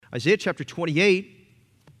Isaiah chapter 28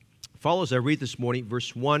 follows, I read this morning,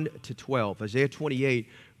 verse 1 to 12. Isaiah 28,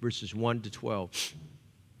 verses 1 to 12.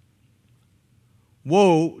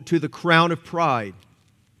 Woe to the crown of pride,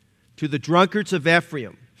 to the drunkards of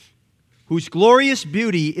Ephraim, whose glorious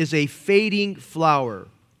beauty is a fading flower,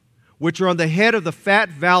 which are on the head of the fat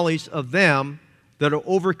valleys of them that are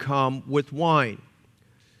overcome with wine.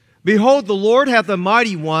 Behold, the Lord hath a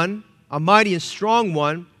mighty one, a mighty and strong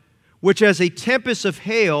one, which as a tempest of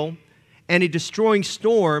hail and a destroying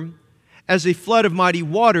storm, as a flood of mighty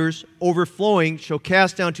waters overflowing, shall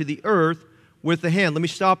cast down to the earth with the hand. Let me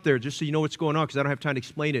stop there just so you know what's going on, because I don't have time to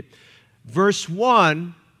explain it. Verse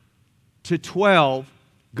 1 to 12,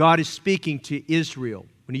 God is speaking to Israel.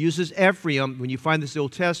 When he uses Ephraim, when you find this in the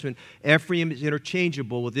Old Testament, Ephraim is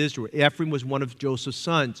interchangeable with Israel. Ephraim was one of Joseph's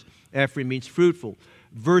sons. Ephraim means fruitful.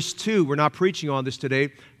 Verse 2, we're not preaching on this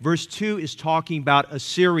today. Verse 2 is talking about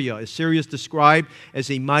Assyria. Assyria is described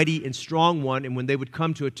as a mighty and strong one, and when they would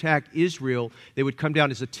come to attack Israel, they would come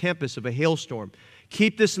down as a tempest of a hailstorm.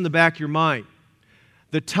 Keep this in the back of your mind.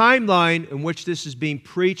 The timeline in which this is being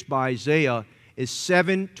preached by Isaiah is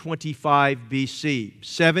 725 BC.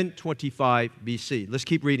 725 BC. Let's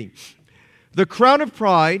keep reading. The crown of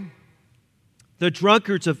pride, the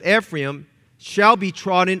drunkards of Ephraim, shall be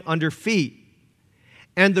trodden under feet.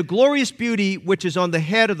 And the glorious beauty which is on the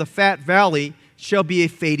head of the fat valley shall be a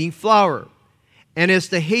fading flower, and as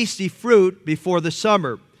the hasty fruit before the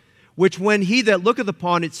summer, which when he that looketh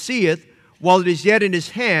upon it seeth, while it is yet in his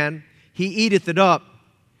hand, he eateth it up.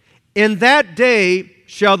 In that day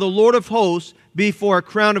shall the Lord of hosts be for a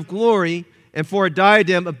crown of glory and for a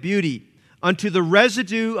diadem of beauty unto the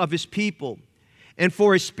residue of his people, and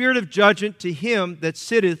for a spirit of judgment to him that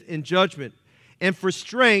sitteth in judgment, and for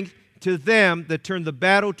strength to them that turn the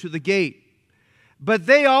battle to the gate. But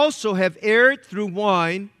they also have erred through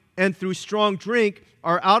wine, and through strong drink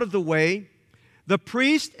are out of the way. The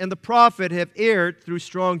priest and the prophet have erred through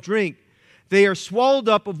strong drink. They are swallowed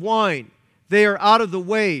up of wine. They are out of the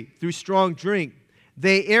way through strong drink.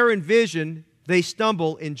 They err in vision. They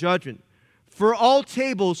stumble in judgment. For all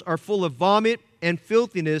tables are full of vomit and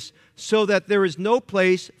filthiness, so that there is no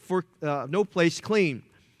place clean.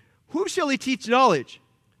 Whom shall he teach knowledge?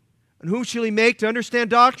 And whom shall he make to understand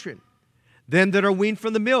doctrine? Them that are weaned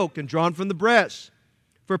from the milk and drawn from the breast.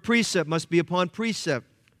 For precept must be upon precept,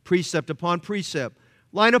 precept upon precept,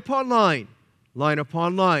 line upon line, line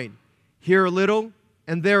upon line, here a little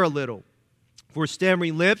and there a little. For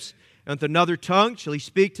stammering lips and with another tongue shall he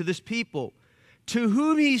speak to this people, to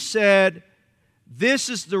whom he said, this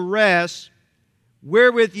is the rest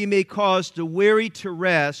wherewith ye may cause the weary to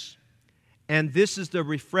rest, and this is the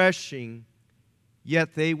refreshing,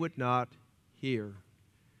 yet they would not hear.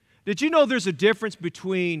 Did you know there's a difference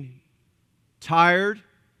between tired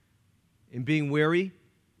and being weary?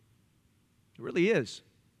 It really is.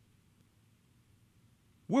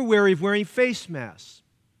 We're wary of wearing face masks.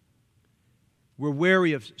 We're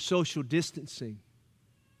wary of social distancing.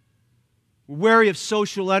 We're wary of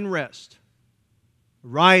social unrest,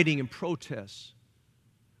 rioting and protests.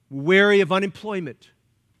 We're wary of unemployment.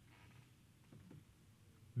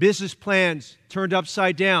 Business plans turned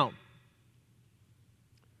upside down.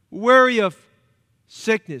 We're wary of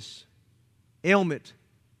sickness, ailment,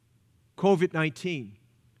 COVID-19.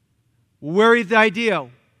 We're wary of the idea,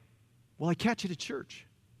 will I catch it at church?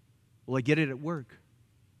 Will I get it at work?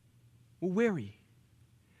 We're wary.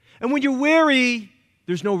 And when you're weary,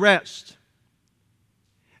 there's no rest.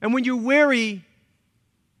 And when you're weary,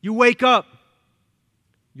 you wake up.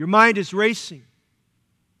 Your mind is racing.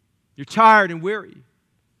 You're tired and weary.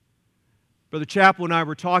 Brother Chappell and I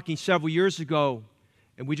were talking several years ago,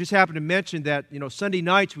 and we just happened to mention that, Sunday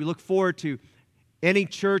nights, we look forward to ending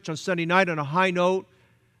church on Sunday night on a high note,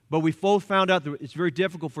 but we both found out that it's very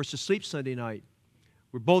difficult for us to sleep Sunday night.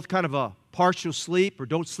 We're both kind of a partial sleep or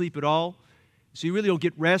don't sleep at all. So you really don't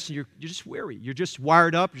get rest, and you're just weary. You're just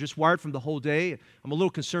wired up. You're just wired from the whole day. I'm a little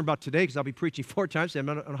concerned about today because I'll be preaching 4 times. I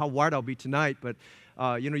don't know how wired I'll be tonight, but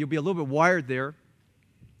you'll be a little bit wired there.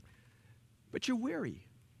 But you're weary.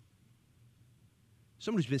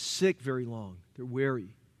 Someone who's been sick very long, they're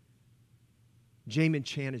weary. Jamin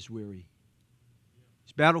Chan is weary.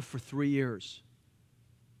 He's battled for 3 years.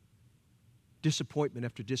 Disappointment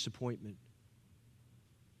after disappointment.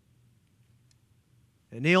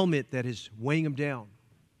 An ailment that is weighing him down.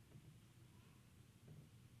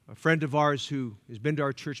 A friend of ours who has been to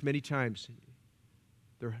our church many times,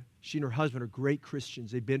 she and her husband are great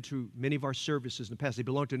Christians. They've been to many of our services in the past. They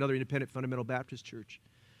belong to another independent fundamental Baptist church.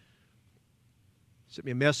 Sent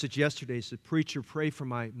me a message yesterday. Said, "Preacher, pray for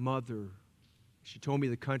my mother." She told me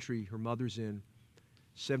the country her mother's in.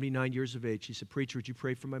 79 years of age. She said, "Preacher, would you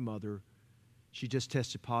pray for my mother? She just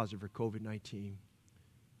tested positive for COVID-19.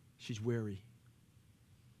 She's weary."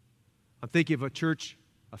 I'm thinking of a church,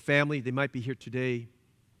 a family, they might be here today.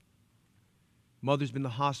 Mother's been in the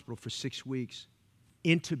hospital for 6 weeks,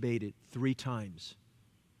 intubated 3 times.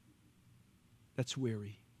 That's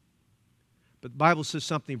weary. But the Bible says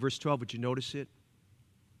something in verse 12. Would you notice it?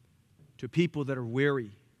 To people that are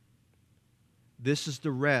weary, this is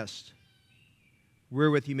the rest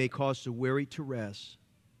wherewith you may cause the weary to rest,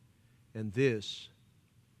 and this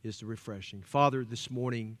is the refreshing. Father, this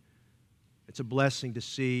morning, it's a blessing to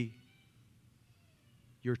see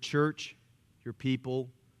your church, your people,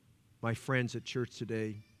 my friends at church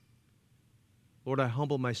today. Lord, I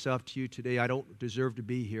humble myself to you today. I don't deserve to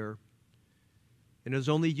be here. And as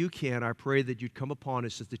only you can, I pray that you'd come upon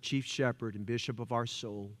us as the chief shepherd and bishop of our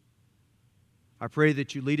soul. I pray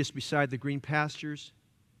that you lead us beside the green pastures,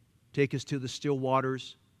 take us to the still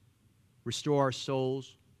waters, restore our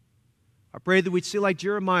souls. I pray that we'd see like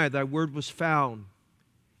Jeremiah, thy word was found,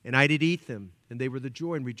 and I did eat them, and they were the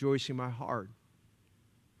joy and rejoicing in my heart.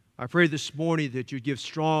 I pray this morning that you'd give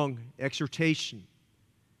strong exhortation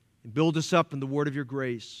and build us up in the word of your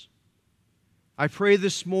grace. I pray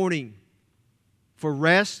this morning for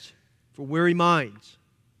rest, for weary minds,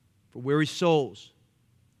 for weary souls,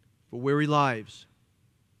 for weary lives.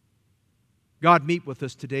 God, meet with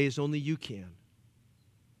us today as only you can.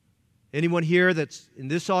 Anyone here that's in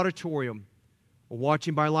this auditorium or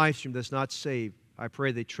watching by live stream that's not saved, I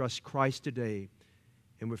pray they trust Christ today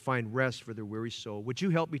and would find rest for their weary soul. Would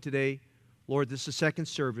you help me today? Lord, this is the second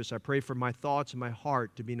service. I pray for my thoughts and my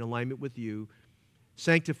heart to be in alignment with you.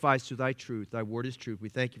 Sanctify us through thy truth. Thy word is truth. We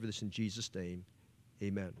thank you for this in Jesus' name.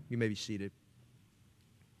 Amen. You may be seated.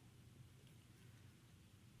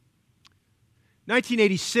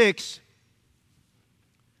 1986,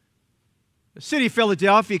 the city of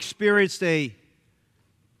Philadelphia experienced a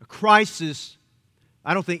crisis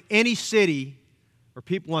I don't think any city or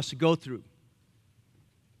people wants to go through.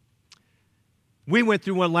 We went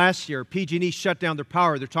through one last year. PG&E shut down their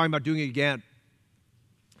power. They're talking about doing it again.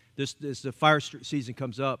 The fire season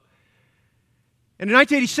comes up. And in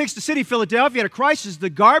 1986, the city of Philadelphia had a crisis. The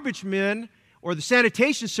garbage men or the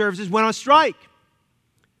sanitation services went on strike.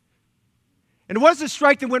 And it wasn't a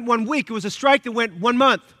strike that went 1 week. It was a strike that went 1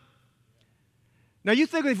 month. Now, you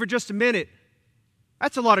think of it for just a minute.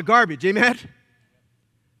 That's a lot of garbage, amen?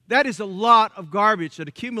 That is a lot of garbage that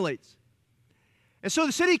accumulates. And so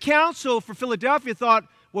the city council for Philadelphia thought,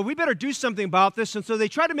 well, we better do something about this. And so they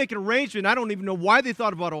tried to make an arrangement. I don't even know why they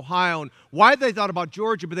thought about Ohio and why they thought about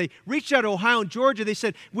Georgia, but they reached out to Ohio and Georgia. They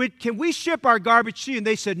said, can we ship our garbage to you? And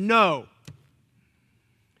they said, no.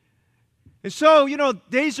 And so,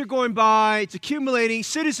 days are going by. It's accumulating.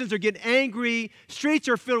 Citizens are getting angry. Streets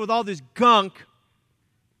are filled with all this gunk.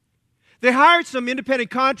 They hired some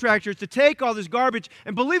independent contractors to take all this garbage,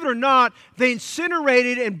 and believe it or not, they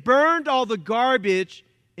incinerated and burned all the garbage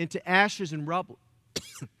into ashes and rubble.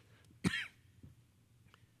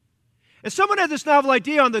 And someone had this novel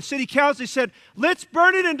idea on the city council. They said, let's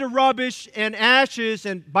burn it into rubbish and ashes.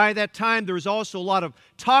 And by that time, there was also a lot of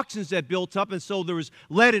toxins that built up, and so there was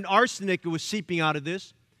lead and arsenic that was seeping out of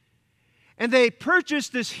this. And they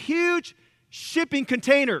purchased this huge shipping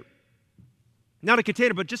container. Not a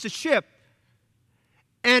container, but just a ship.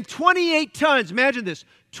 And 28 tons, imagine this,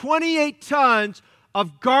 28 tons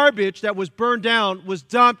of garbage that was burned down was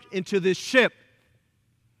dumped into this ship.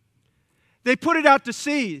 They put it out to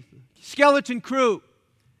sea, skeleton crew.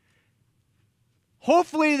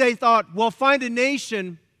 Hopefully they thought, we'll find a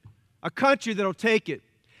nation, a country that'll take it.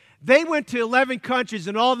 They went to 11 countries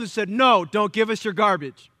and all of them said, no, don't give us your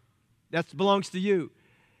garbage. That belongs to you.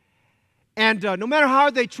 And no matter how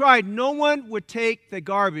hard they tried, no one would take the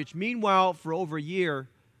garbage. Meanwhile, for over a year,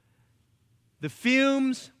 the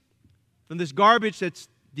fumes from this garbage that's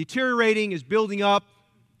deteriorating is building up.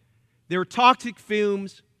 There are toxic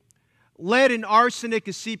fumes. Lead and arsenic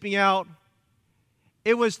is seeping out.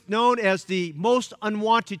 It was known as the most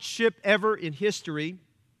unwanted ship ever in history.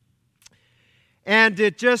 And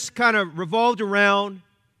it just kind of revolved around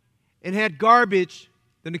and had garbage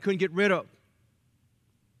that it couldn't get rid of.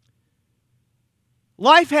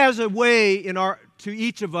 Life has a way to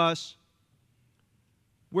each of us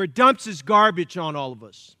where it dumps its garbage on all of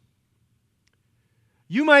us.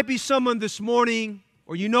 You might be someone this morning,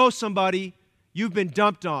 or you know somebody you've been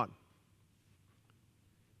dumped on.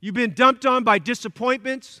 You've been dumped on by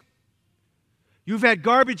disappointments. You've had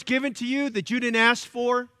garbage given to you that you didn't ask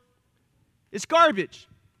for. It's garbage.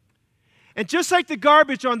 And just like the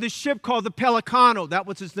garbage on this ship called the Pelicano, that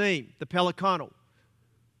was his name, the Pelicano.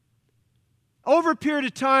 over a period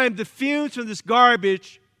of time, the fumes from this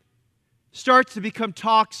garbage starts to become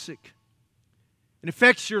toxic and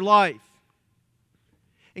affects your life.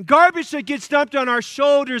 And garbage that gets dumped on our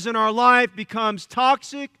shoulders in our life becomes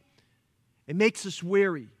toxic. It makes us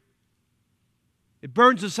weary. It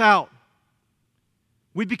burns us out.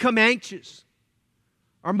 We become anxious.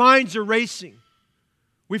 Our minds are racing.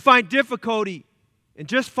 We find difficulty in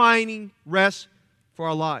just finding rest for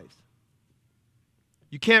our lives.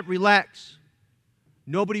 You can't relax.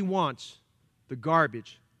 Nobody wants the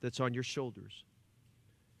garbage that's on your shoulders.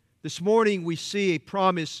 This morning we see a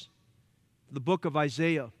promise in the book of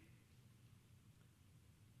Isaiah.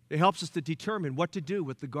 It helps us to determine what to do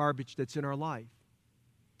with the garbage that's in our life.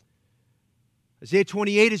 Isaiah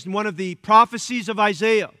 28 is one of the prophecies of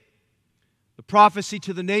Isaiah, the prophecy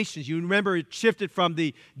to the nations. You remember it shifted from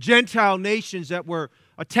the Gentile nations that were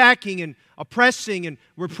attacking and oppressing and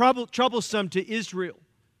were troublesome to Israel.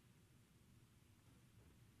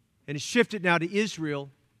 And it shifted now to Israel,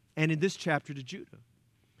 and in this chapter to Judah.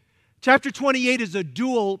 Chapter 28 is a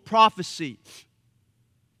dual prophecy.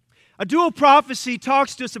 A dual prophecy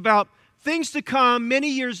talks to us about things to come many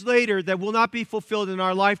years later that will not be fulfilled in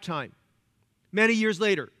our lifetime. Many years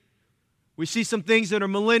later. We see some things that are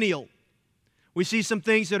millennial. We see some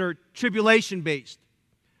things that are tribulation-based.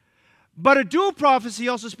 But a dual prophecy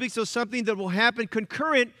also speaks of something that will happen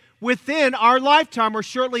concurrent within our lifetime or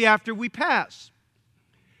shortly after we pass.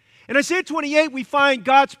 In Isaiah 28, we find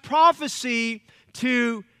God's prophecy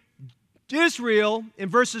to Israel in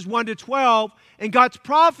verses 1 to 12, and God's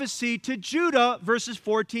prophecy to Judah, verses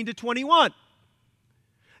 14 to 21.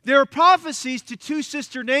 There are prophecies to two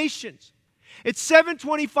sister nations. It's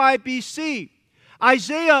 725 BC.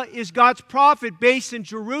 Isaiah is God's prophet based in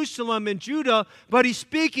Jerusalem and Judah, but he's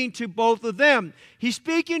speaking to both of them. He's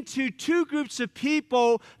speaking to two groups of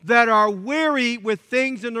people that are weary with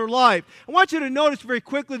things in their life. I want you to notice very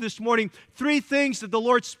quickly this morning three things that the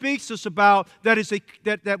Lord speaks to us about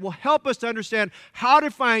that will help us to understand how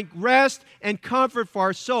to find rest and comfort for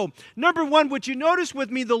our soul. Number one, would you notice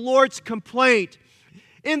with me the Lord's complaint?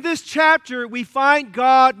 In this chapter, we find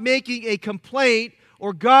God making a complaint,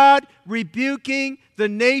 or God rebuking the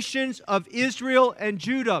nations of Israel and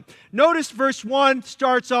Judah. Notice verse 1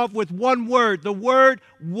 starts off with one word, the word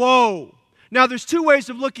woe. Now there's two ways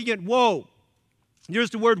of looking at woe. Here's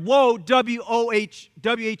the word woe, W-H-O-A,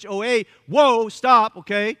 woe, stop,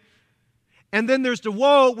 okay? And then there's the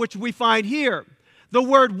woe, which we find here. The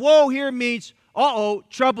word woe here means, uh-oh,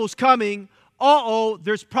 trouble's coming. Uh-oh,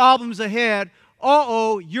 there's problems ahead.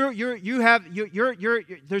 There's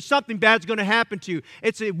something bad's going to happen to you.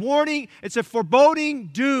 It's a warning, it's a foreboding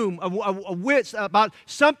doom, a witch about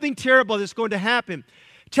something terrible that's going to happen.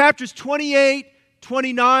 Chapters 28,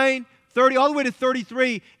 29, 30, all the way to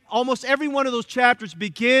 33, almost every one of those chapters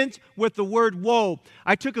begins with the word woe.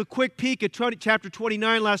 I took a quick peek at chapter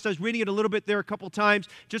 29 last night. I was reading it a little bit there a couple times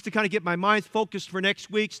just to kind of get my mind focused for next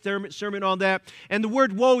week's sermon on that. And the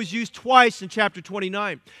word woe is used twice in chapter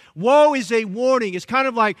 29. Woe is a warning. It's kind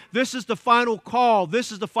of like, this is the final call.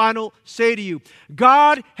 This is the final say to you.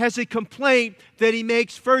 God has a complaint that he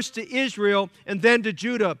makes first to Israel and then to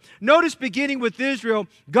Judah. Notice beginning with Israel,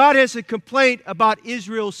 God has a complaint about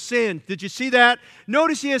Israel's sin. Did you see that?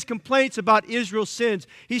 Notice he has complaints about Israel's sins.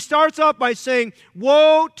 He starts off by saying,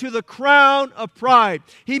 woe to the crown of pride.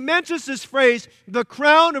 He mentions this phrase, the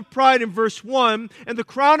crown of pride, in verse 1 and the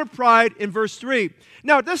crown of pride in verse 3.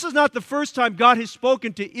 Now, this is not the first time God has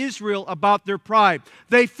spoken to Israel about their pride.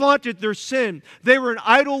 They flaunted their sin. They were an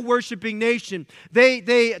idol-worshiping nation.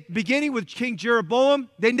 They beginning with King Jeroboam,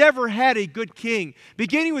 they never had a good king.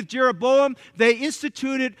 Beginning with Jeroboam, they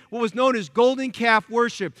instituted what was known as golden calf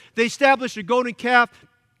worship. They established a golden calf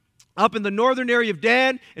up in the northern area of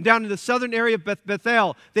Dan and down in the southern area of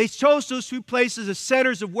Bethel. They chose those two places as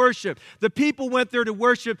centers of worship. The people went there to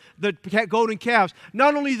worship the golden calves.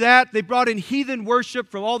 Not only that, they brought in heathen worship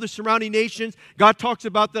from all the surrounding nations. God talks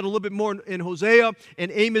about that a little bit more in Hosea and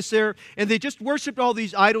Amos there. And they just worshiped all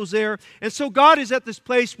these idols there. And so God is at this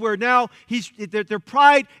place where now their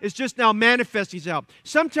pride is just now manifesting itself.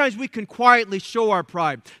 Sometimes we can quietly show our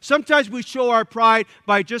pride. Sometimes we show our pride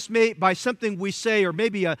by something we say, or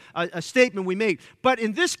maybe a statement we make. But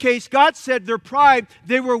in this case, God said their pride,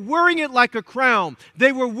 they were wearing it like a crown.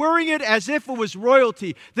 They were wearing it as if it was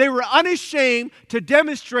royalty. They were unashamed to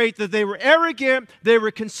demonstrate that they were arrogant, they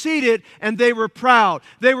were conceited, and they were proud.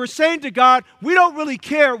 They were saying to God, we don't really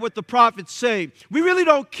care what the prophets say. We really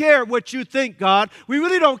don't care what you think, God. We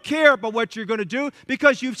really don't care about what you're going to do,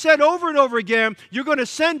 because you've said over and over again, you're going to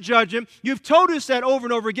send judgment. You've told us that over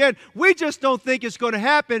and over again. We just don't think it's going to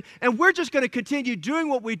happen, and we're just going to continue doing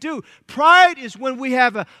what we do do. Pride is when we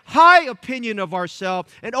have a high opinion of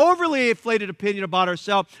ourselves, an overly inflated opinion about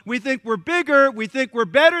ourselves. We think we're bigger. We think we're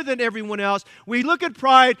better than everyone else. We look at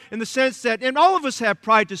pride in the sense that, and all of us have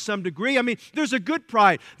pride to some degree. I mean, there's a good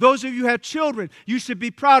pride. Those of you who have children, you should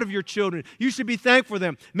be proud of your children. You should be thankful for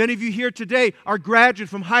them. Many of you here today are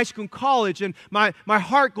graduates from high school and college, and my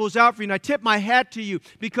heart goes out for you, and I tip my hat to you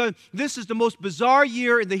because this is the most bizarre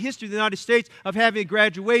year in the history of the United States of having a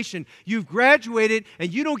graduation. You've graduated,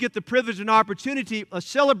 and you don't get the privilege and opportunity of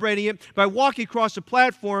celebrating it by walking across a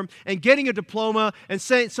platform and getting a diploma and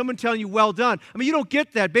someone telling you, well done. I mean, you don't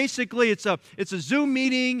get that. Basically, it's a Zoom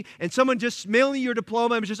meeting, and someone just mailing your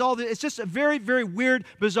diploma. It's just a very, very weird,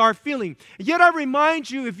 bizarre feeling. And yet I remind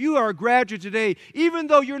you, if you are a graduate today, even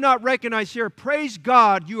though you're not recognized here, praise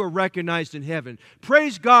God you are recognized in heaven.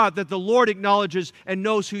 Praise God that the Lord acknowledges and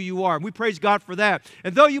knows who you are. And we praise God for that.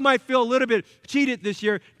 And though you might feel a little bit cheated this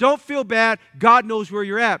year, don't feel bad. God knows where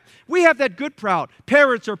you're at. We have that good proud.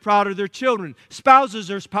 Parents are proud of their children.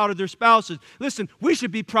 Spouses are proud of their spouses. Listen, we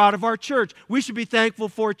should be proud of our church. We should be thankful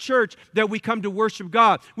for a church that we come to worship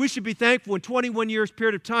God. We should be thankful in 21 years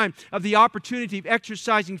period of time of the opportunity of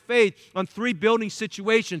exercising faith on 3 building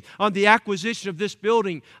situations, on the acquisition of this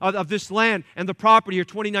building, of this land and the property here,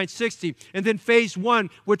 2960, and then phase 1,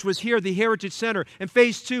 which was here, the Heritage Center, and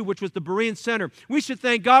phase 2, which was the Berean Center. We should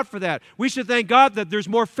thank God for that. We should thank God that there's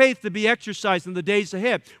more faith to be exercised in the days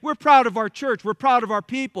ahead. We're proud of our church. We're proud of our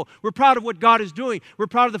people. We're proud of what God is doing. We're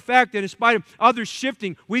proud of the fact that in spite of others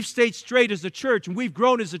shifting, we've stayed straight as a church, and we've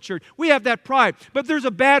grown as a church. We have that pride. But there's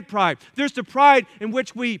a bad pride. There's the pride in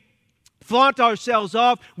which we flaunt ourselves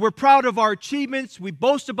off. We're proud of our achievements. We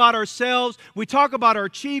boast about ourselves. We talk about our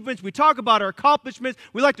achievements. We talk about our accomplishments.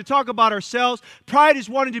 We like to talk about ourselves. Pride is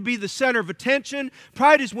wanting to be the center of attention.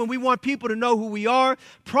 Pride is when we want people to know who we are.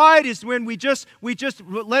 Pride is when we just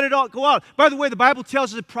let it all go out. By the way, the Bible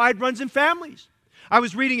tells us that pride runs in families. I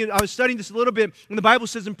was studying this a little bit, and the Bible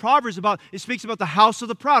says in Proverbs it speaks about the house of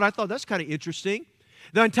the proud. I thought that's kind of interesting.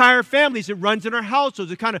 The entire families, it runs in our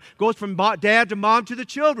households. It kind of goes from dad to mom to the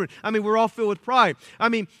children. I mean, we're all filled with pride. I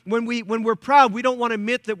mean, when we're proud, we don't want to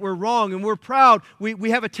admit that we're wrong. And we're proud, we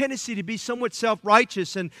have a tendency to be somewhat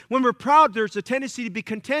self-righteous. And when we're proud, there's a tendency to be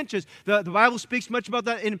contentious. The Bible speaks much about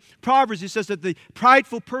that in Proverbs. It says that the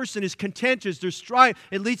prideful person is contentious. There's strife.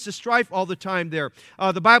 It leads to strife all the time there.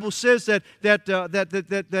 The Bible says that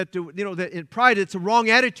in pride, it's a wrong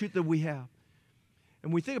attitude that we have.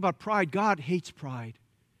 And when we think about pride, God hates pride.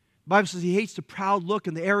 The Bible says He hates the proud look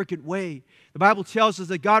and the arrogant way. The Bible tells us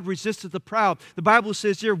that God resisteth the proud. The Bible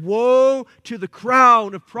says here, woe to the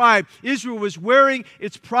crown of pride. Israel was wearing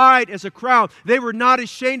its pride as a crown. They were not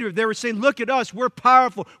ashamed of it. They were saying, look at us. We're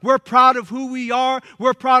powerful. We're proud of who we are.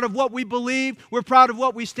 We're proud of what we believe. We're proud of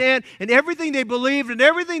what we stand. And everything they believed and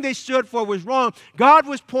everything they stood for was wrong. God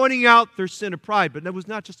was pointing out their sin of pride. But that was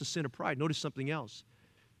not just a sin of pride. Notice something else.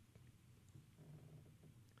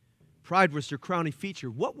 Pride was their crowning feature.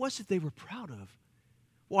 What was it they were proud of?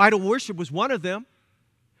 Well, idol worship was one of them.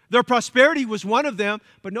 Their prosperity was one of them.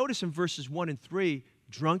 But notice in verses 1 and 3,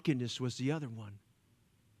 drunkenness was the other one.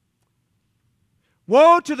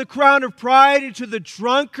 Woe to the crown of pride and to the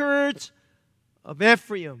drunkards of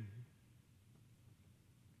Ephraim.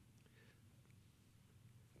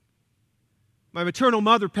 My maternal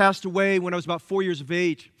mother passed away when I was about 4 years of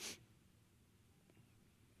age.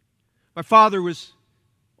 My father was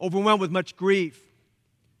overwhelmed with much grief.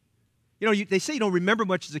 You know, they say you don't remember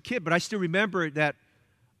much as a kid, but I still remember that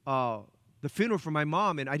the funeral for my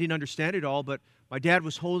mom, and I didn't understand it all, but my dad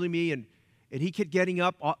was holding me, and he kept getting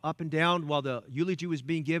up and down while the eulogy was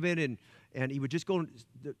being given, and he would just go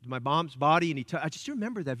to my mom's body, and I just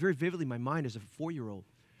remember that very vividly in my mind as a 4-year-old.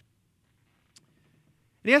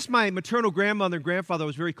 And he asked my maternal grandmother and grandfather I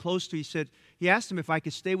was very close to, he asked them if I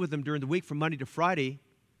could stay with them during the week from Monday to Friday.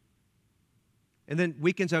 And then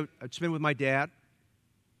weekends I'd spend with my dad.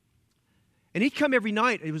 And he'd come every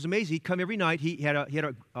night. It was amazing. He'd come every night. He had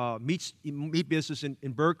a meat business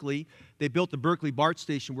in Berkeley. They built the Berkeley BART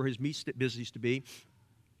station where his meat business used to be.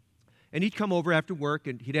 And he'd come over after work,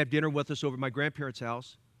 and he'd have dinner with us over at my grandparents'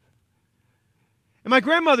 house. And my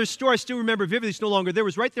grandmother's store, I still remember vividly, it's no longer there. It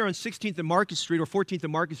was right there on 16th and Market Street, or 14th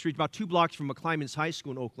and Market Street, about 2 blocks from McClymonds High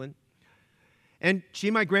School in Oakland. And she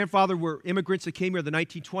and my grandfather were immigrants that came here in the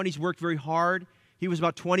 1920s, worked very hard. He was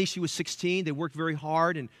about 20, she was 16. They worked very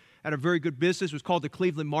hard and had a very good business. It was called the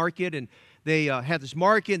Cleveland Market, and they had this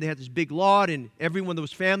market, and they had this big lot, and everyone that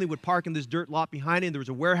was family would park in this dirt lot behind it, and there was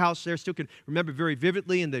a warehouse there. Still can remember very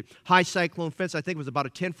vividly, and the high cyclone fence, I think it was about a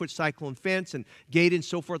 10-foot cyclone fence, and gated and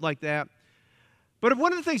so forth like that. But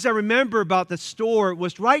one of the things I remember about the store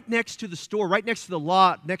was right next to the store, right next to the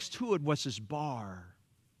lot, next to it was this bar.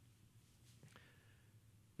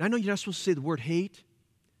 And I know you're not supposed to say the word hate,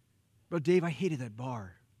 but Dave, I hated that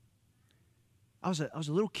bar. I was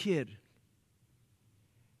a little kid.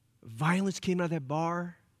 Violence came out of that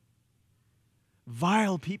bar.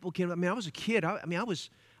 Vile people came out. I mean, I was a kid. I was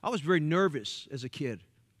very nervous as a kid.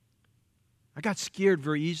 I got scared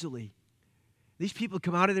very easily. These people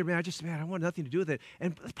come out of there, I want nothing to do with it.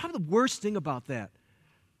 And probably the worst thing about that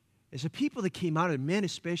is the people that came out, and men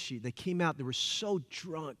especially, they came out, they were so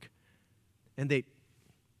drunk, and they,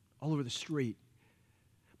 all over the street.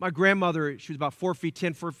 My grandmother, she was about 4 feet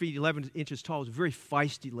 10, 4 feet 11 inches tall, was a very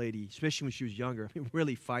feisty lady, especially when she was younger. I mean,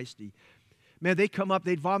 really feisty. Man, they'd come up,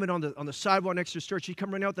 they'd vomit on the sidewalk next to the store. She'd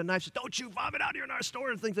come running out with the knife, say, "Don't you vomit out here in our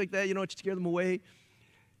store," and things like that, to scare them away.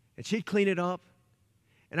 And she'd clean it up.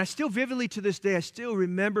 And I still vividly to this day, I still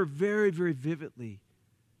remember very, very vividly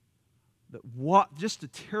just the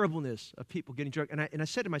terribleness of people getting drunk. And I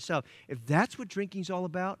said to myself, if that's what drinking's all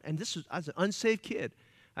about, and I was an unsaved kid,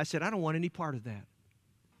 I said, I don't want any part of that.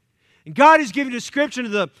 And God is giving a description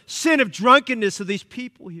of the sin of drunkenness of these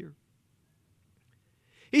people here.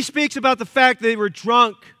 He speaks about the fact they were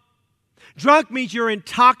drunk. Drunk means you're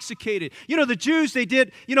intoxicated. The Jews, they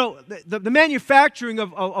did, the manufacturing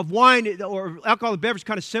of wine or alcoholic beverage is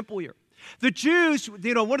kind of simple here. The Jews,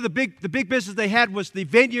 one of the big business they had was the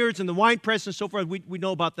vineyards and the wine press and so forth. We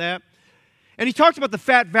know about that. And he talks about the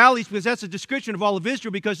fat valleys because that's a description of all of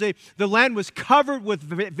Israel because the land was covered with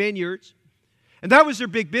vineyards. And that was their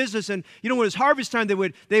big business. And when it was harvest time, they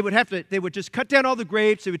would just cut down all the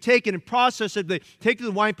grapes. They would take it and process it. They take it to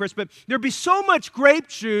the wine press. But there'd be so much grape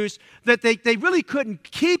juice that they really couldn't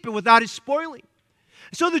keep it without it spoiling.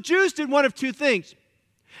 So the Jews did one of two things.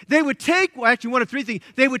 They would take, one of three things.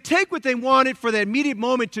 They would take what they wanted for that immediate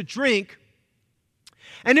moment to drink,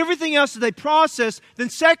 and everything else that they processed. Then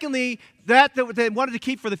secondly, that they wanted to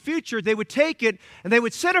keep for the future, they would take it and they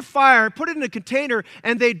would set a fire and put it in a container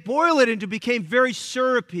and they'd boil it until it became very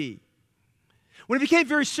syrupy. When it became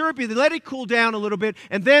very syrupy, they let it cool down a little bit,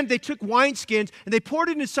 and then they took wineskins and they poured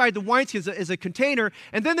it inside the wineskins as a container,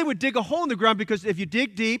 and then they would dig a hole in the ground because if you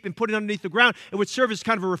dig deep and put it underneath the ground, it would serve as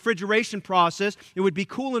kind of a refrigeration process. It would be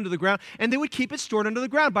cool into the ground, and they would keep it stored under the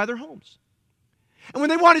ground by their homes. And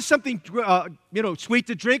when they wanted something, sweet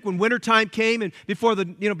to drink, when wintertime came and before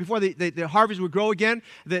the harvest would grow again,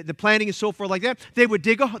 the planting and so forth like that, they would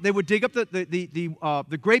dig up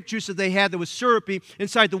the grape juice that they had that was syrupy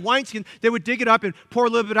inside the wineskin. They would dig it up and pour a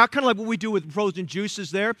little bit out, kind of like what we do with frozen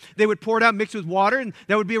juices there. They would pour it out, mix it with water, and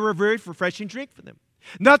that would be a very refreshing drink for them.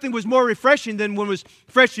 Nothing was more refreshing than when it was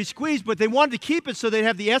freshly squeezed, but they wanted to keep it so they'd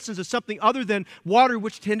have the essence of something other than water,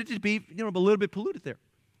 which tended to be a little bit polluted there.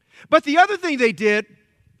 But the other thing they did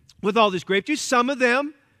with all this grape juice, some of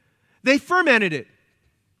them, they fermented it.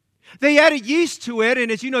 They added yeast to it,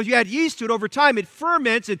 and as you know, if you add yeast to it over time, it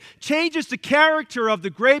ferments, it changes the character of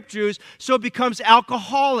the grape juice so it becomes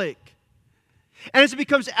alcoholic. And as it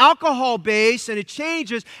becomes alcohol-based and it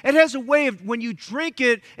changes, it has a way of, when you drink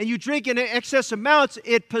it and you drink in excess amounts,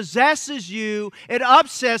 it possesses you, it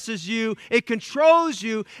obsesses you, it controls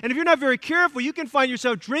you. And if you're not very careful, you can find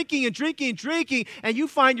yourself drinking and drinking and drinking, and you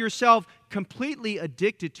find yourself completely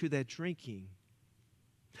addicted to that drinking.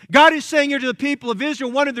 God is saying here to the people of Israel,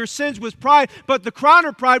 one of their sins was pride, but the crown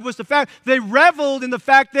of pride was the fact they reveled in the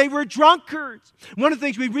fact they were drunkards. One of the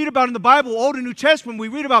things we read about in the Bible, Old and New Testament, we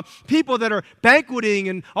read about people that are banqueting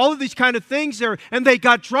and all of these kind of things there, and they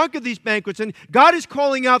got drunk at these banquets, and God is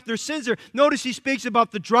calling out their sins there. Notice he speaks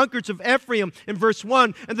about the drunkards of Ephraim in verse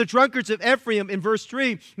 1 and the drunkards of Ephraim in verse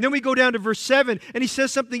 3. And then we go down to verse 7, and he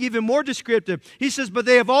says something even more descriptive. He says, "But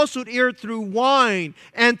they have also erred through wine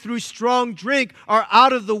and through strong drink are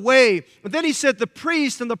out of the way." And then he said, "The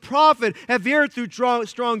priest and the prophet have erred through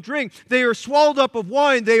strong drink. They are swallowed up of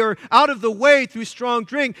wine. They are out of the way through strong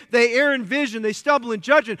drink. They err in vision. They stumble in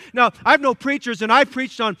judgment." Now, I've known preachers, and I've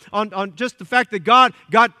preached on just the fact that God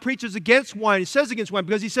preaches against wine. He says against wine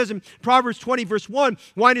because he says in Proverbs 20, verse 1,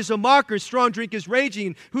 "Wine is a mocker, strong drink is raging,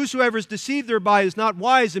 and whosoever is deceived thereby is not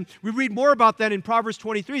wise." And we read more about that in Proverbs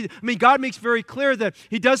 23. I mean, God makes very clear that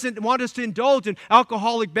he doesn't want us to indulge in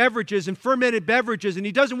alcoholic beverages and fermented beverages, and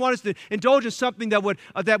he doesn't want us to indulge in something that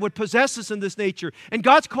would possess us in this nature. And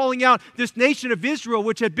God's calling out this nation of Israel,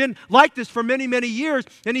 which had been like this for many, many years,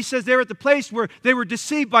 and he says they're at the place where they were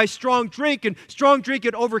deceived by strong drink, and strong drink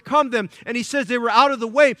had overcome them, and he says they were out of the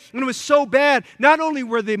way, and it was so bad, not only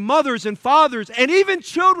were the mothers and fathers and even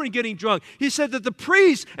children getting drunk, he said that the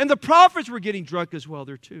priests and the prophets were getting drunk as well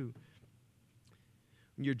there too.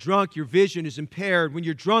 When you're drunk, your vision is impaired. When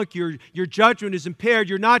you're drunk, your judgment is impaired.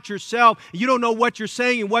 You're not yourself. You don't know what you're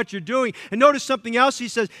saying and what you're doing. And notice something else he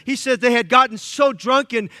says. He says they had gotten so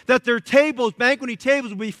drunken that their tables, banqueting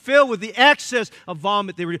tables, would be filled with the excess of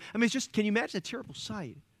vomit they were doing. I mean, it's just, can you imagine a terrible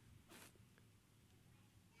sight?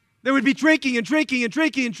 They would be drinking and drinking and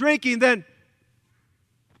drinking and drinking, and then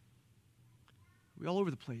we're all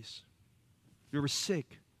over the place. We were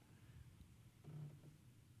sick.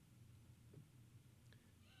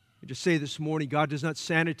 I just say this morning, God does not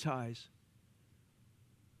sanitize.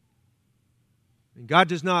 And God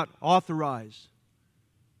does not authorize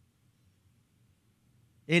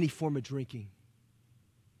any form of drinking,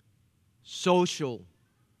 social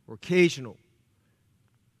or occasional.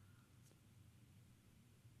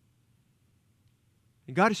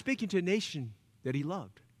 And God is speaking to a nation that He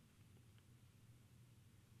loved.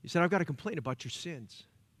 He said, I've got to complain about your sins.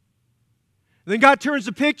 And then God turns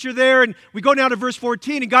the picture there, and we go down to verse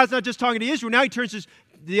 14, and God's not just talking to Israel. Now He turns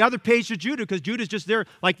the other page to Judah, because Judah's just there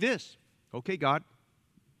like this. Okay, God,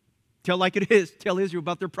 tell like it is. Tell Israel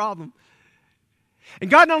about their problem. And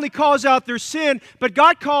God not only calls out their sin, but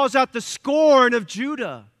God calls out the scorn of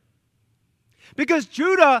Judah. Because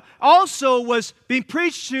Judah also was being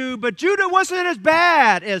preached to, but Judah wasn't as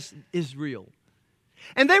bad as Israel.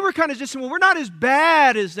 And they were kind of just saying, well, we're not as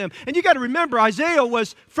bad as them. And you got to remember, Isaiah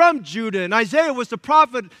was from Judah, and Isaiah was the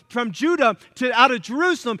prophet from Judah out of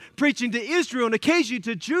Jerusalem, preaching to Israel and occasionally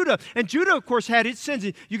to Judah. And Judah, of course, had its sins.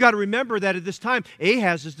 You got to remember that at this time,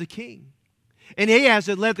 Ahaz is the king. And Ahaz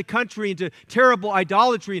had led the country into terrible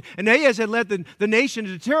idolatry. And Ahaz had led the nation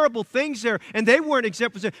into terrible things there. And they weren't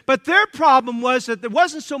exempt from sin. But their problem was that it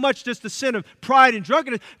wasn't so much just the sin of pride and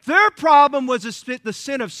drunkenness. Their problem was the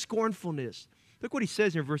sin of scornfulness. Look what he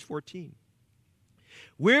says here in verse 14.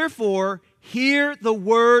 Wherefore, hear the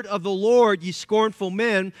word of the Lord, ye scornful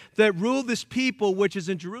men, that rule this people which is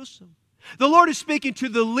in Jerusalem. The Lord is speaking to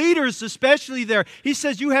the leaders, especially there. He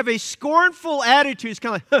says, you have a scornful attitude. It's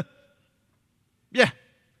kind of like, huh. Yeah.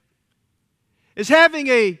 It's having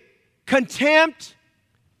a contempt,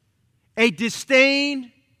 a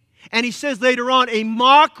disdain, and he says later on, a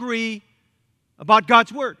mockery about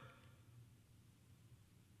God's word.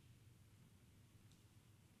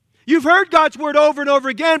 You've heard God's word over and over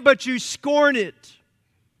again, but you scorn it.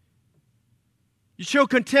 You show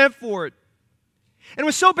contempt for it. And it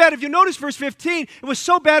was so bad, if you notice verse 15, it was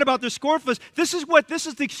so bad about their scornfulness. This is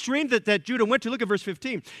the extreme that Judah went to. Look at verse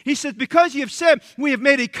 15. He says, because ye have said, we have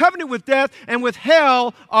made a covenant with death, and with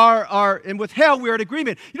hell we are at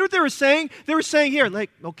agreement. You know what they were saying? They were saying here,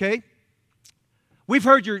 like, okay, we've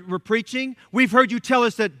heard we're preaching. We've heard you tell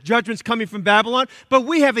us that judgment's coming from Babylon, but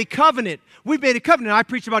we have a covenant. We've made a covenant. I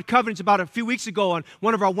preached about covenants about a few weeks ago on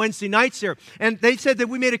one of our Wednesday nights here. And they said that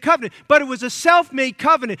we made a covenant, but it was a self-made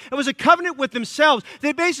covenant. It was a covenant with themselves.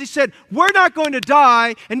 They basically said, we're not going to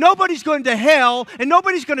die, and nobody's going to hell, and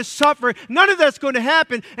nobody's going to suffer. None of that's going to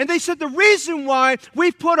happen. And they said the reason why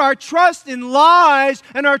we've put our trust in lies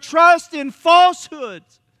and our trust in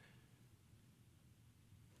falsehoods.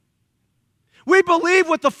 We believe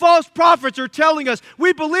what the false prophets are telling us.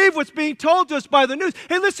 We believe what's being told to us by the news.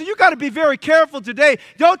 Hey, listen, you got to be very careful today.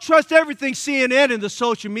 Don't trust everything CNN and the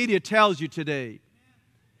social media tells you today.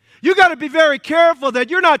 You got to be very careful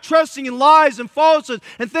that you're not trusting in lies and falsehoods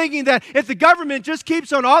and thinking that if the government just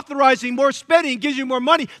keeps on authorizing more spending and gives you more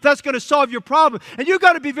money, that's going to solve your problem. And you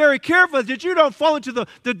got to be very careful that you don't fall into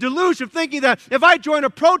the delusion of thinking that if I join a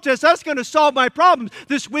protest, that's going to solve my problems.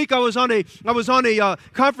 This week I was on a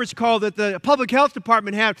conference call that the public health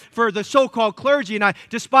department had for the so-called clergy, and I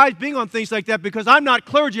despise being on things like that because I'm not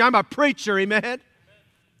clergy, I'm a preacher, amen?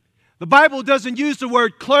 The Bible doesn't use the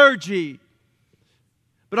word clergy.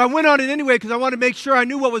 But I went on it anyway because I wanted to make sure I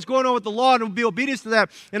knew what was going on with the law and would be obedient to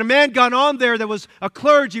that. And a man got on there that was a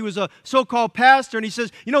clergy, he was a so-called pastor, and he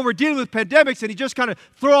says, you know, we're dealing with pandemics, and he just kind of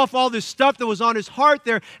threw off all this stuff that was on his heart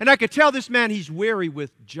there. And I could tell this man, he's weary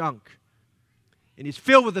with junk. And he's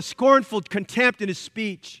filled with a scornful contempt in his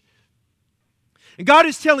speech. And God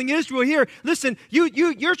is telling Israel here, listen,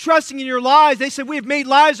 you're trusting in your lies. They said, we have made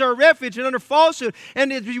lies our refuge and under falsehood.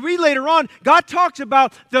 And as we read later on, God talks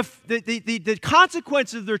about the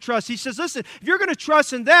consequences of their trust. He says, listen, if you're going to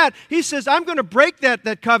trust in that, he says, I'm going to break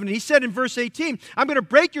that covenant. He said in verse 18, I'm going to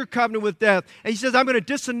break your covenant with death. And he says, I'm going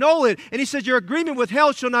to disannul it. And he says, your agreement with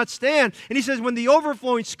hell shall not stand. And he says, when the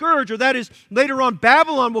overflowing scourge, or that is later on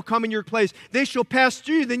Babylon will come in your place, they shall pass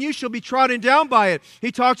through you, then you shall be trodden down by it.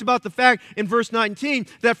 He talks about the fact in verse 19, 19,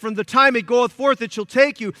 that from the time it goeth forth it shall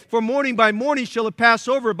take you, for morning by morning shall it pass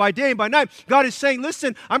over, by day and by night. God is saying,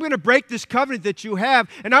 listen, I'm going to break this covenant that you have,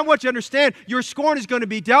 and I want you to understand your scorn is going to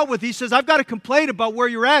be dealt with. He says, I've got to complain about where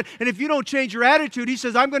you're at, and if you don't change your attitude, he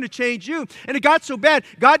says, I'm going to change you. And it got so bad,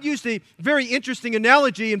 God used a very interesting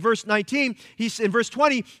analogy in verse 19. In verse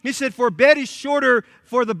 20, he said, for a bed is shorter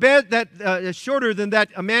for the bed that is shorter than that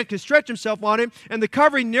a man can stretch himself on it, and the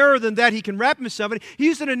covering narrower than that he can wrap himself in. He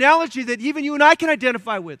used an analogy that even you and I can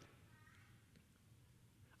identify with.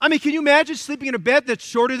 I mean, can you imagine sleeping in a bed that's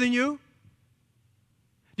shorter than you?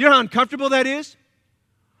 Do you know how uncomfortable that is?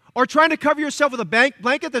 Or trying to cover yourself with a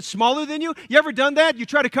blanket that's smaller than you? You ever done that? You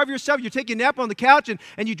try to cover yourself, you're taking a nap on the couch,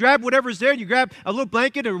 and you grab whatever's there, and you grab a little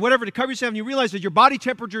blanket or whatever to cover yourself, and you realize that your body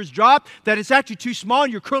temperature has dropped, that it's actually too small,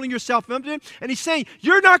 and you're curling yourself up in it. And he's saying,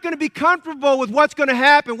 you're not going to be comfortable with what's going to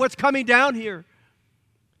happen, what's coming down here.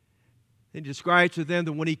 He describes to them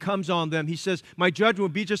that when he comes on them, he says, my judgment will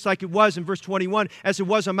be just like it was in verse 21, as it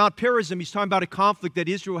was on Mount Perazim. He's talking about a conflict that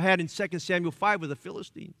Israel had in 2 Samuel 5 with the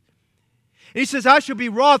Philistines. And he says, I shall be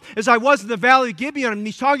wroth as I was in the valley of Gibeon. And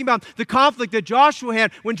he's talking about the conflict that Joshua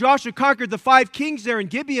had when Joshua conquered the 5 kings there in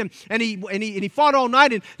Gibeon. And he fought all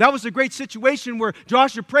night. And that was a great situation where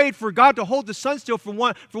Joshua prayed for God to hold the sun still for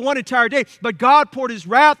one entire day. But God poured his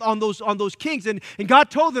wrath on those kings. And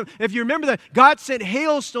God told them, if you remember that, God sent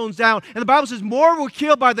hailstones down. And the Bible says more were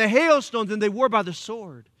killed by the hailstones than they were by the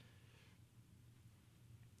sword.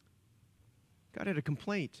 God had a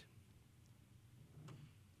complaint.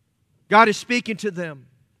 God is speaking to them.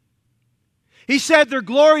 He said their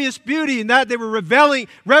glorious beauty and that they were reveling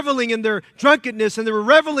in their drunkenness and they were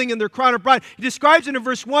reveling in their crown of pride. He describes it in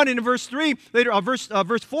verse 1 and in verse 3, later, verse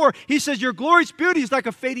 4, he says, your glorious beauty is like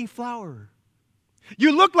a fading flower.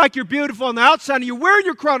 You look like you're beautiful on the outside and you're wearing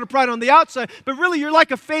your crown of pride on the outside, but really you're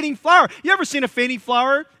like a fading flower. You ever seen a fading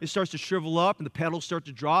flower? It starts to shrivel up and the petals start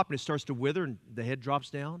to drop and it starts to wither and the head drops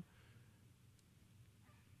down.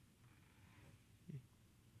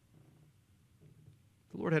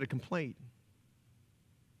 The Lord had a complaint.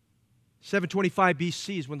 725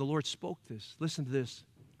 BC is when the Lord spoke this. Listen to this.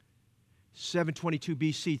 722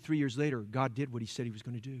 BC, 3 years later, God did what he said he was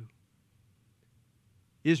going to do.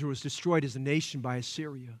 Israel was destroyed as a nation by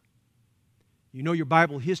Assyria. You know your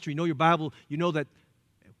Bible history, you know your Bible, you know that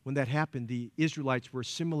when that happened, the Israelites were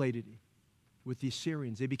assimilated with the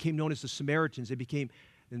Assyrians. They became known as the Samaritans.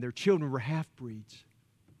 And their children were half-breeds.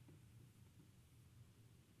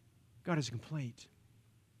 God has a complaint.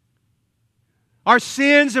 Our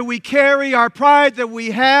sins that we carry, our pride that we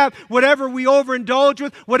have, whatever we overindulge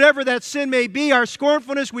with, whatever that sin may be, our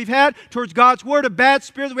scornfulness we've had towards God's Word, a bad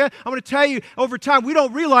spirit that we have, I'm going to tell you, over time, we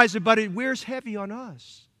don't realize it, but it wears heavy on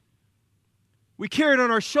us. We carry it on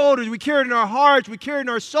our shoulders. We carry it in our hearts. We carry it in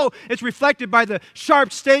our soul. It's reflected by the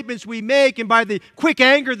sharp statements we make and by the quick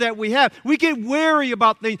anger that we have. We get weary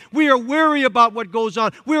about things. We are weary about what goes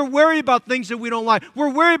on. We are weary about things that we don't like. We're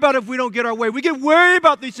worried about if we don't get our way. We get weary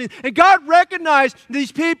about these things. And God recognized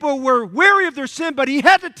these people were weary of their sin, but he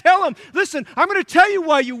had to tell them, listen, I'm going to tell you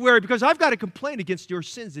why you're weary because I've got a complaint against your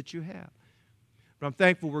sins that you have. But I'm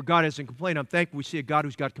thankful where God hasn't complained. I'm thankful we see a God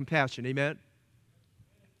who's got compassion. Amen?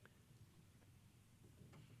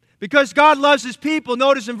 Because God loves his people,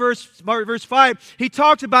 notice in verse 5, he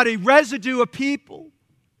talks about a residue of people.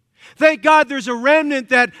 Thank God there's a remnant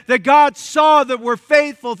that God saw that were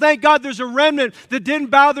faithful. Thank God there's a remnant that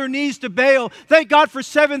didn't bow their knees to Baal. Thank God for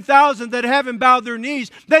 7,000 that haven't bowed their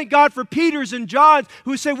knees. Thank God for Peters and Johns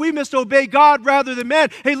who say we must obey God rather than man.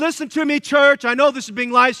 Hey, listen to me, church. I know this is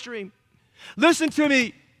being live streamed. Listen to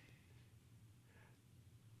me.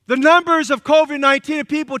 The numbers of COVID-19 of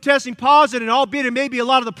people testing positive, albeit it may be a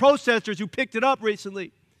lot of the protesters who picked it up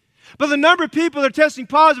recently. But the number of people that are testing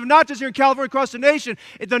positive, not just here in California, across the nation,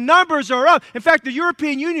 the numbers are up. In fact, the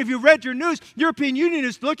European Union, if you read your news, the European Union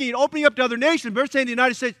is looking at opening up to other nations. But they're saying to the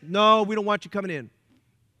United States, no, we don't want you coming in.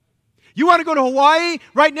 You want to go to Hawaii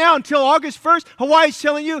right now until August 1st? Hawaii's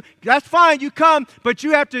telling you, that's fine, you come, but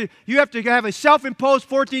you have to have a self-imposed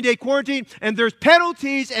 14-day quarantine, and there's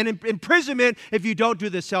penalties and imprisonment if you don't do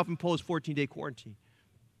this self-imposed 14-day quarantine.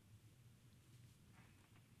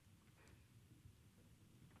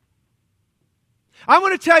 I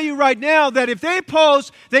want to tell you right now that if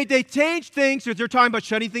they change things, they're talking about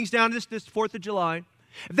shutting things down this 4th of July.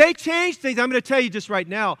 If they change things, I'm going to tell you just right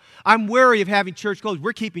now, I'm wary of having church closed.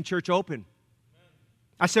 We're keeping church open.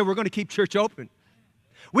 I said we're going to keep church open.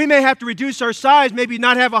 We may have to reduce our size, maybe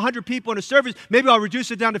not have 100 people in a service. Maybe I'll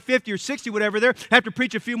reduce it down to 50 or 60, whatever there. Have to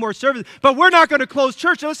preach a few more services. But we're not going to close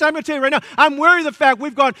church. Listen, I'm going to tell you right now, I'm wary of the fact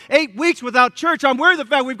we've gone 8 weeks without church. I'm wary of the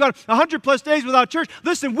fact we've gone 100 plus days without church.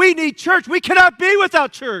 Listen, we need church. We cannot be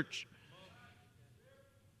without church.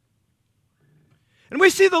 And we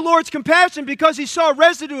see the Lord's compassion because he saw a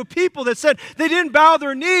residue of people that said they didn't bow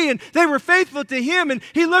their knee and they were faithful to him. And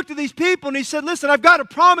he looked at these people and he said, listen, I've got a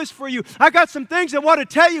promise for you. I got some things I want to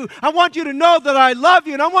tell you. I want you to know that I love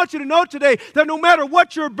you. And I want you to know today that no matter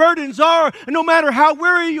what your burdens are, and no matter how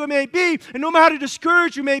weary you may be, and no matter how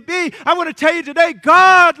discouraged you may be, I want to tell you today,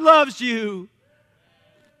 God loves you.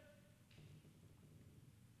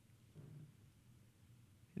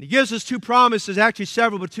 He gives us two promises, actually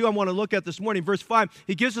several, but two I want to look at this morning. Verse 5,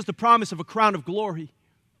 he gives us the promise of a crown of glory.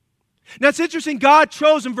 Now it's interesting, God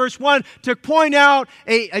chose in verse 1 to point out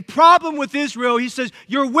a problem with Israel. He says,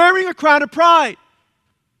 you're wearing a crown of pride.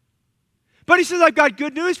 But he says, I've got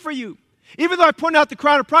good news for you. Even though I point out the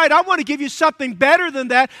crown of pride, I want to give you something better than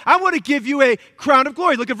that. I want to give you a crown of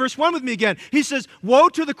glory. Look at verse 1 with me again. He says, woe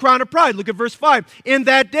to the crown of pride. Look at verse 5. In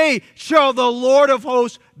that day shall the Lord of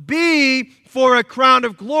hosts be for a crown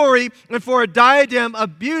of glory and for a diadem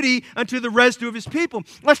of beauty unto the residue of his people.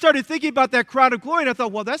 I started thinking about that crown of glory and I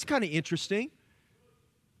thought, well, that's kind of interesting.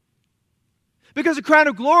 Because the crown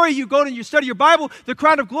of glory, you go and you study your Bible, the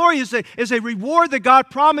crown of glory is a reward that God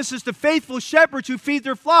promises to faithful shepherds who feed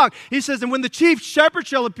their flock. He says, and when the chief shepherd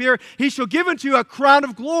shall appear, he shall give unto you a crown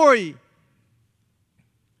of glory.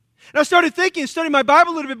 And I started thinking, studying my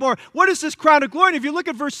Bible a little bit more. What is this crown of glory? And if you look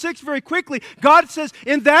at verse 6 very quickly, God says,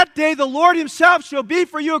 in that day the Lord himself shall be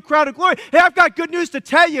for you a crown of glory. Hey, I've got good news to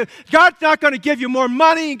tell you. God's not going to give you more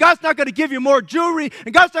money, and God's not going to give you more jewelry,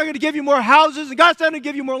 and God's not going to give you more houses, and God's not going to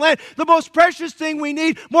give you more land. The most precious thing we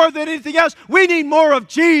need more than anything else, we need more of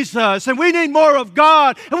Jesus, and we need more of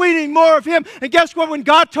God, and we need more of him. And guess what? When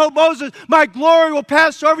God told Moses, my glory will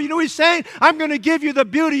pass over, you know what he's saying? I'm going to give you the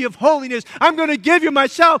beauty of holiness. I'm going to give you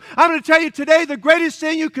myself. I'm going to tell you today, the greatest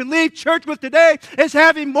thing you can leave church with today is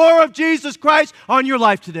having more of Jesus Christ on your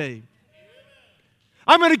life today.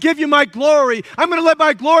 I'm going to give you my glory. I'm going to let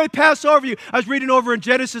my glory pass over you. I was reading over in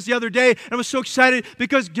Genesis the other day, and I was so excited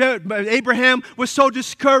because Abraham was so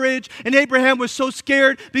discouraged, and Abraham was so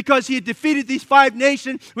scared because he had defeated these 5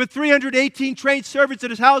 nations with 318 trained servants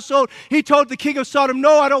in his household. He told the king of Sodom,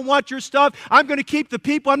 no, I don't want your stuff. I'm going to keep the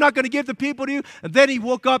people. I'm not going to give the people to you. And then he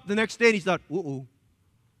woke up the next day, and he thought, uh-oh.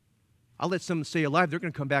 I'll let someone stay alive. They're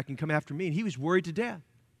going to come back and come after me. And he was worried to death.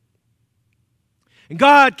 And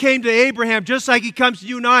God came to Abraham just like he comes to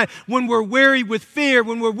you and I when we're weary with fear,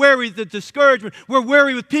 when we're weary with discouragement, we're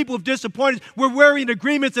weary with people who've disappointed us, we're weary in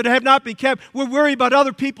agreements that have not been kept, we're worried about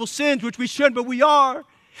other people's sins, which we shouldn't, but we are.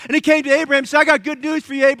 And he came to Abraham and said, I got good news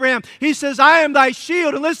for you, Abraham. He says, I am thy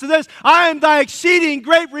shield. And listen to this, I am thy exceeding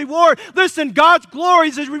great reward. Listen, God's glory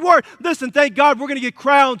is his reward. Listen, thank God we're going to get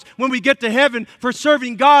crowns when we get to heaven for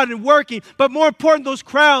serving God and working. But more important than those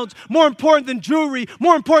crowns, more important than jewelry,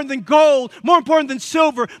 more important than gold, more important than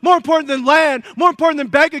silver, more important than land, more important than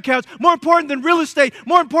bank accounts, more important than real estate,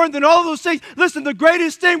 more important than all those things. Listen, the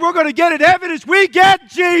greatest thing we're going to get in heaven is we get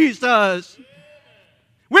Jesus.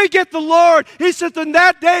 We get the Lord. He says, in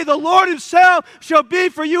that day, the Lord himself shall be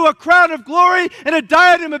for you a crown of glory and a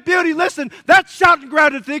diadem of beauty. Listen, that's shouting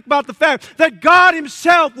ground to think about the fact that God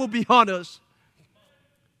himself will be on us.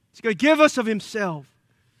 He's going to give us of himself.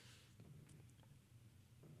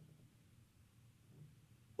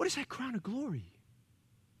 What is that crown of glory?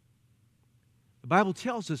 The Bible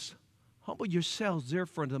tells us, humble yourselves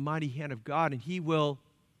therefore under the mighty hand of God, and he will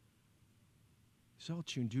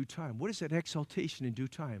exalt you in due time. What is that exaltation in due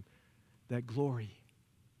time? That glory.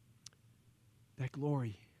 That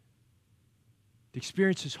glory. To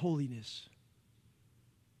experience his holiness.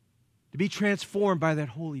 To be transformed by that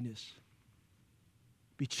holiness.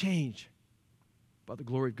 Be changed by the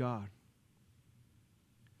glory of God.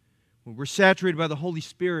 When we're saturated by the Holy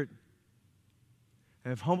Spirit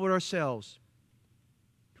and have humbled ourselves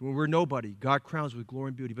to when we're nobody, God crowns with glory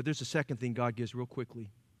and beauty. But there's a second thing God gives real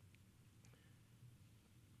quickly.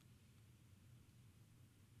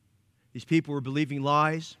 These people were believing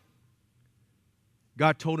lies.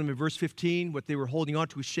 God told them in verse 15 what they were holding on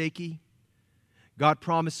to was shaky. God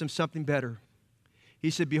promised them something better. He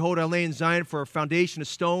said, behold, I lay in Zion for a foundation, a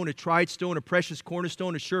stone, a tried stone, a precious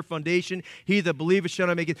cornerstone, a sure foundation. He that believeth shall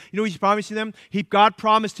not make it. You know what he's promising them? God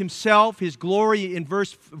promised himself, his glory in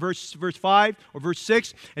verse 5 or verse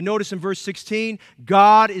 6. And notice in verse 16,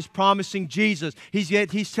 God is promising Jesus. He's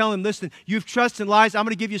telling them, listen, you've trusted in lies. I'm going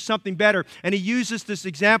to give you something better. And he uses this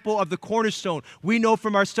example of the cornerstone. We know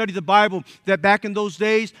from our study of the Bible that back in those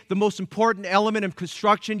days, the most important element of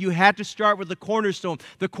construction, you had to start with the cornerstone.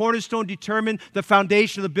 The cornerstone determined the foundation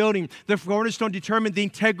foundation of the building. The cornerstone determined the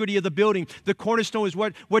integrity of the building. The cornerstone is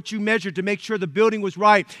what you measured to make sure the building was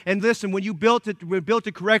right. And listen, when you built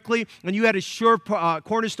it correctly, and you had a sure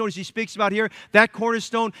cornerstone, as he speaks about here, that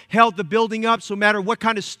cornerstone held the building up. So no matter what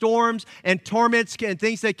kind of storms and torments and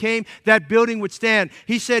things that came, that building would stand.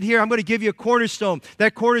 He said here, I'm going to give you a cornerstone.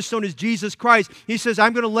 That cornerstone is Jesus Christ. He says,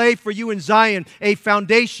 I'm going to lay for you in Zion a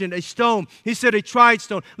foundation, a stone. He said a tried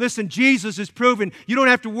stone. Listen, Jesus is proven. You don't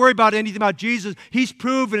have to worry about anything about Jesus. He's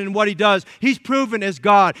proven in what he does. He's proven as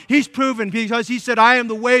God. He's proven because he said, I am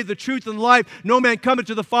the way, the truth, and the life. No man cometh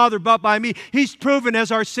to the Father but by me. He's proven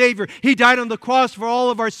as our Savior. He died on the cross for all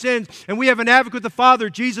of our sins. And we have an advocate with the Father,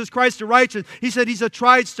 Jesus Christ the righteous. He said he's a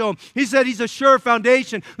tried stone. He said he's a sure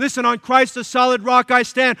foundation. Listen, on Christ the solid rock I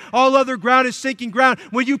stand. All other ground is sinking ground.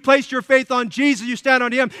 When you place your faith on Jesus, you stand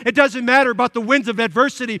on him. It doesn't matter about the winds of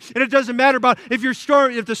adversity. And it doesn't matter about if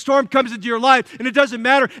the storm comes into your life. And it doesn't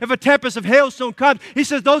matter if a tempest of hailstone comes. He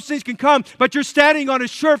says those things can come, but you're standing on a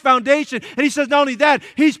sure foundation. And he says not only that,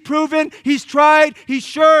 he's proven, he's tried, he's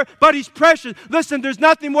sure, but he's precious. Listen, there's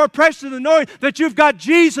nothing more precious than knowing that you've got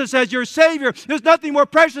Jesus as your Savior. There's nothing more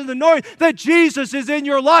precious than knowing that Jesus is in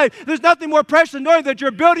your life. There's nothing more precious than knowing that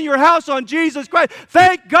you're building your house on Jesus Christ.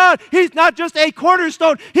 Thank God he's not just a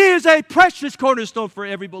cornerstone. He is a precious cornerstone for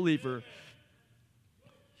every believer.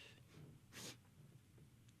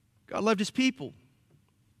 God loved his people.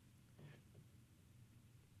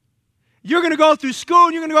 You're going to go through school,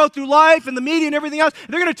 and you're going to go through life and the media and everything else.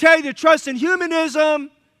 They're going to tell you to trust in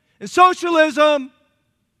humanism and socialism.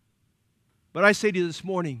 But I say to you this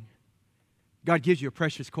morning, God gives you a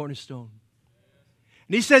precious cornerstone.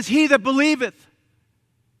 And he says, he that believeth.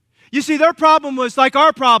 You see, their problem was like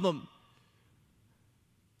our problem.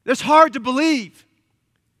 It's hard to believe.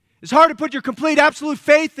 It's hard to put your complete, absolute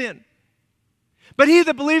faith in. But he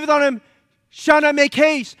that believeth on him shall not make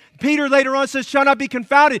haste. Peter later on says, shall not be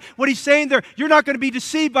confounded. What he's saying there, you're not going to be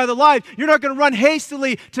deceived by the lie. You're not going to run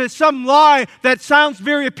hastily to some lie that sounds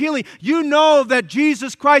very appealing. You know that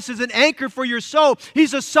Jesus Christ is an anchor for your soul.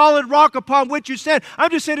 He's a solid rock upon which you stand.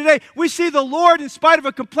 I'm just saying today, we see the Lord, in spite of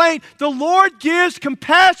a complaint, the Lord gives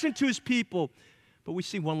compassion to his people. But we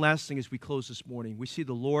see one last thing as we close this morning. We see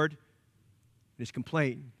the Lord and his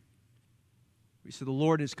complaint. We see the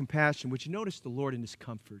Lord and his compassion. Would you notice the Lord and his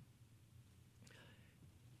comfort?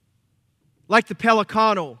 Like the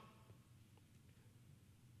Pelicano,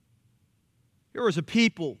 here was a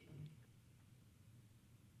people.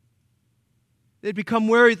 They'd become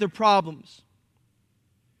weary of their problems.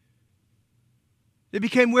 They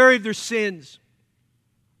became weary of their sins.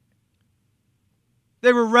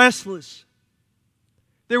 They were restless.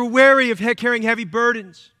 They were weary of carrying heavy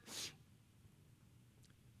burdens.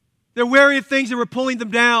 They're weary of things that were pulling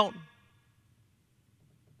them down.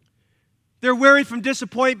 They're weary from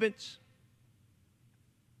disappointments.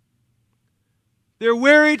 They're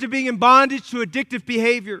weary to being in bondage to addictive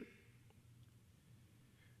behavior.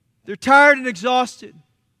 They're tired and exhausted.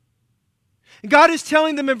 And God is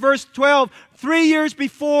telling them in verse 12, 3 years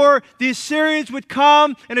before the Assyrians would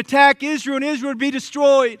come and attack Israel and Israel would be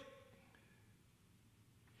destroyed.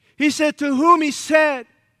 He said, to whom he said,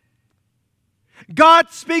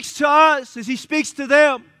 God speaks to us as he speaks to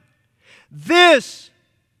them. This,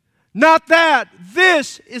 not that.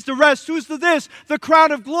 This is the rest. Who's the this? The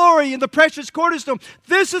crown of glory and the precious cornerstone.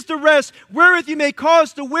 This is the rest wherewith you may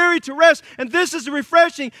cause the weary to rest. And this is the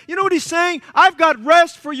refreshing. You know what he's saying? I've got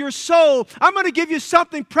rest for your soul. I'm going to give you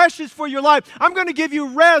something precious for your life. I'm going to give you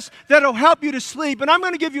rest that will help you to sleep. And I'm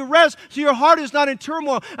going to give you rest so your heart is not in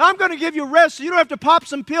turmoil. And I'm going to give you rest so you don't have to pop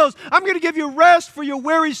some pills. I'm going to give you rest for your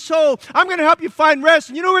weary soul. I'm going to help you find rest.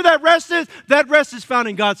 And you know where that rest is? That rest is found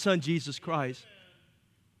in God's Son, Jesus Christ.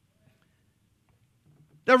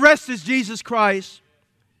 The rest is Jesus Christ.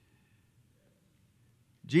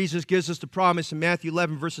 Jesus gives us the promise in Matthew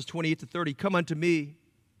 11, verses 28 to 30. Come unto me,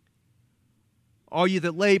 all you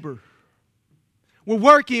that labor. We're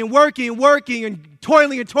working and working and working and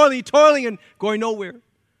toiling and toiling and toiling and going nowhere.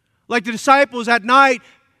 Like the disciples at night,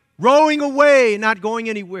 rowing away and not going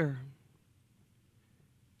anywhere.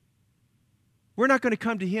 We're not going to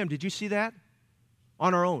come to him. Did you see that?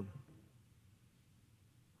 On our own.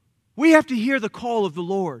 We have to hear the call of the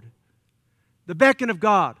Lord, the beckon of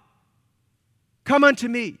God. Come unto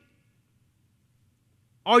me,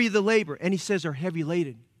 all you that labor. And he says are heavy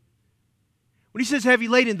laden. When he says heavy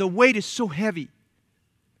laden, the weight is so heavy.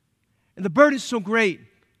 And the burden is so great.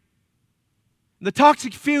 And the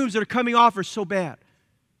toxic fumes that are coming off are so bad.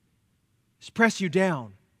 It's press you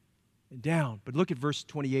down and down. But look at verse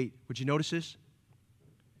 28. Would you notice this?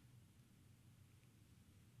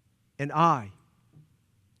 And I,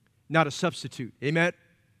 not a substitute. Amen?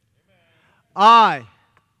 I,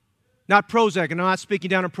 not Prozac, and I'm not speaking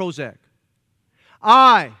down on Prozac.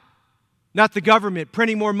 I, not the government,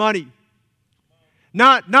 printing more money.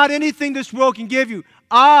 Not anything this world can give you.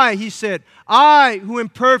 I, he said, I who am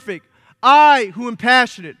perfect, I who am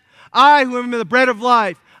passionate, I who am the bread of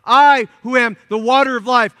life, I who am the water of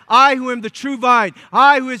life, I who am the true vine,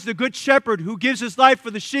 I who is the good shepherd who gives his life for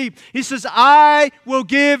the sheep. He says, I will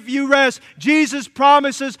give you rest. Jesus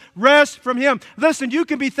promises rest from him. Listen, you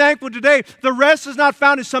can be thankful today. The rest is not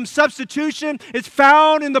found in some substitution. It's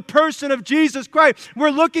found in the person of Jesus Christ. We're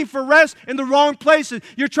looking for rest in the wrong places.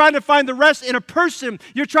 You're trying to find the rest in a person.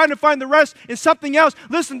 You're trying to find the rest in something else.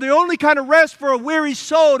 Listen, the only kind of rest for a weary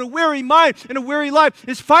soul, a weary mind, and a weary life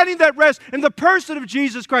is finding that rest in the person of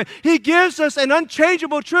Jesus Christ. He gives us an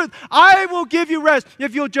unchangeable truth. I will give you rest.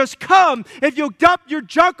 If you'll just come, if you'll dump your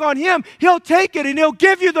junk on him, he'll take it and he'll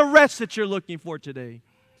give you the rest that you're looking for today.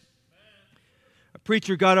 A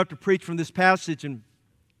preacher got up to preach from this passage, and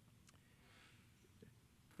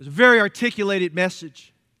it was a very articulated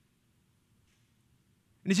message.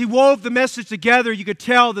 And as he wove the message together, you could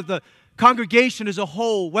tell that the congregation as a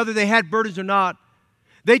whole, whether they had burdens or not,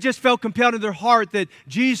 they just felt compelled in their heart that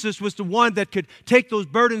Jesus was the one that could take those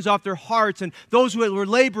burdens off their hearts. And those who were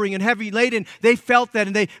laboring and heavy laden, they felt that,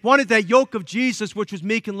 and they wanted that yoke of Jesus, which was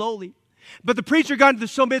meek and lowly. But the preacher got into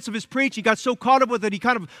so midst of his preaching, got so caught up with it, he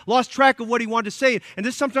kind of lost track of what he wanted to say. And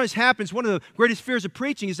this sometimes happens. One of the greatest fears of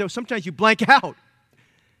preaching is that sometimes you blank out.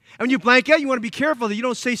 And when you blank out, you want to be careful that you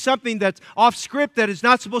don't say something that's off script, that is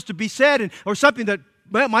not supposed to be said, or something that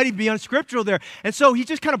might even be unscriptural there. And so he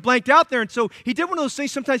just kind of blanked out there. And so he did one of those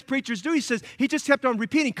things sometimes preachers do. He just kept on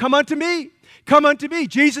repeating, come unto me. Come unto me.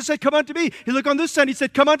 Jesus said, come unto me. He looked on this side, he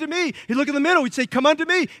said, come unto me. He looked in the middle, he'd say, come unto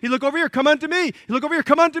me. He looked over here, come unto me. He looked over here,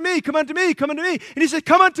 come unto me, come unto me, come unto me. And he said,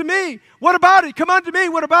 come unto me. What about it? Come unto me.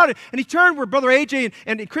 What about it? And he turned where Brother AJ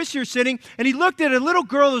and Chris here sitting, and he looked at a little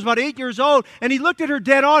girl who was about 8 years old, and he looked at her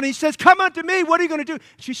dead on, and he says, come unto me. What are you going to do?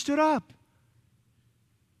 She stood up.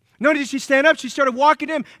 Not only did she stand up, she started walking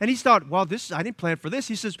him, and he thought, well, I didn't plan for this.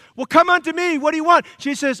 He says, well, come unto me. What do you want?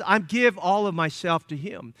 She says, I give all of myself to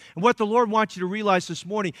him. And what the Lord wants you to realize this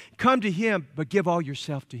morning, come to him, but give all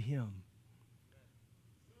yourself to him.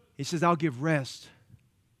 He says, I'll give rest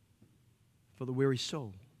for the weary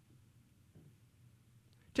soul.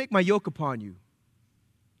 Take my yoke upon you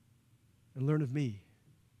and learn of me.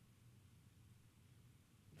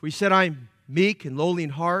 For he said, I am meek and lowly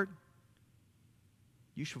in heart.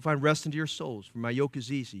 You shall find rest unto your souls, for my yoke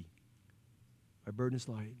is easy, my burden is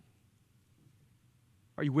light.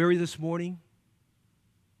 Are you weary this morning?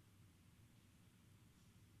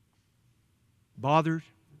 Bothered?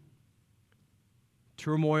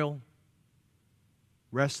 Turmoil?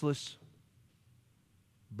 Restless?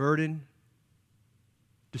 Burdened?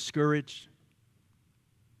 Discouraged?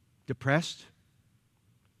 Depressed?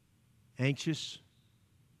 Anxious?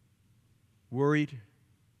 Worried?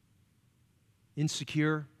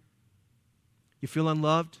 Insecure, you feel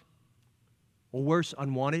unloved, or worse,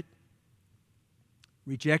 unwanted,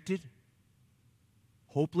 rejected,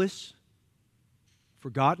 hopeless,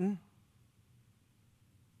 forgotten,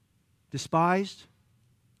 despised.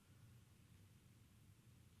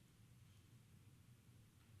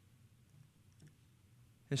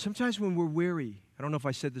 And sometimes when we're weary, I don't know if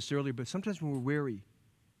I said this earlier, but sometimes when we're weary,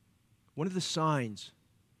 one of the signs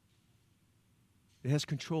that has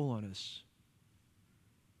control on us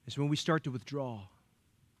is when we start to withdraw.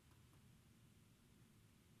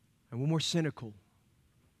 And we're more cynical,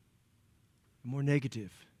 and more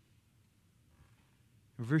negative.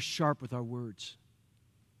 We're very sharp with our words.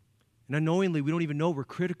 And unknowingly, we don't even know we're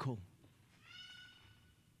critical.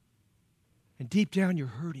 And deep down, you're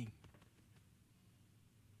hurting.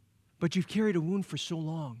 But you've carried a wound for so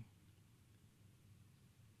long,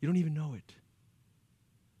 you don't even know it.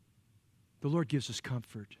 The Lord gives us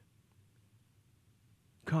comfort.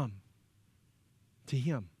 Come to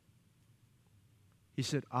him. He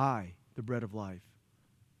said, I, the bread of life.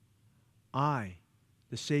 I,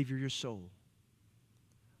 the Savior of your soul.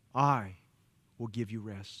 I will give you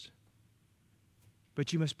rest.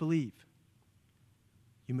 But you must believe.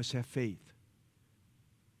 You must have faith.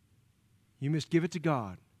 You must give it to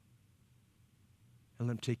God and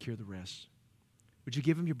let him take care of the rest. Would you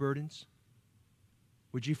give him your burdens?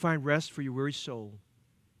 Would you find rest for your weary soul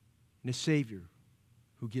in a Savior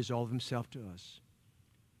who gives all of himself to us?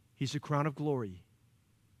 He's a crown of glory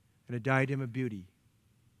and a diadem of beauty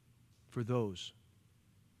for those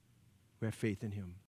who have faith in him.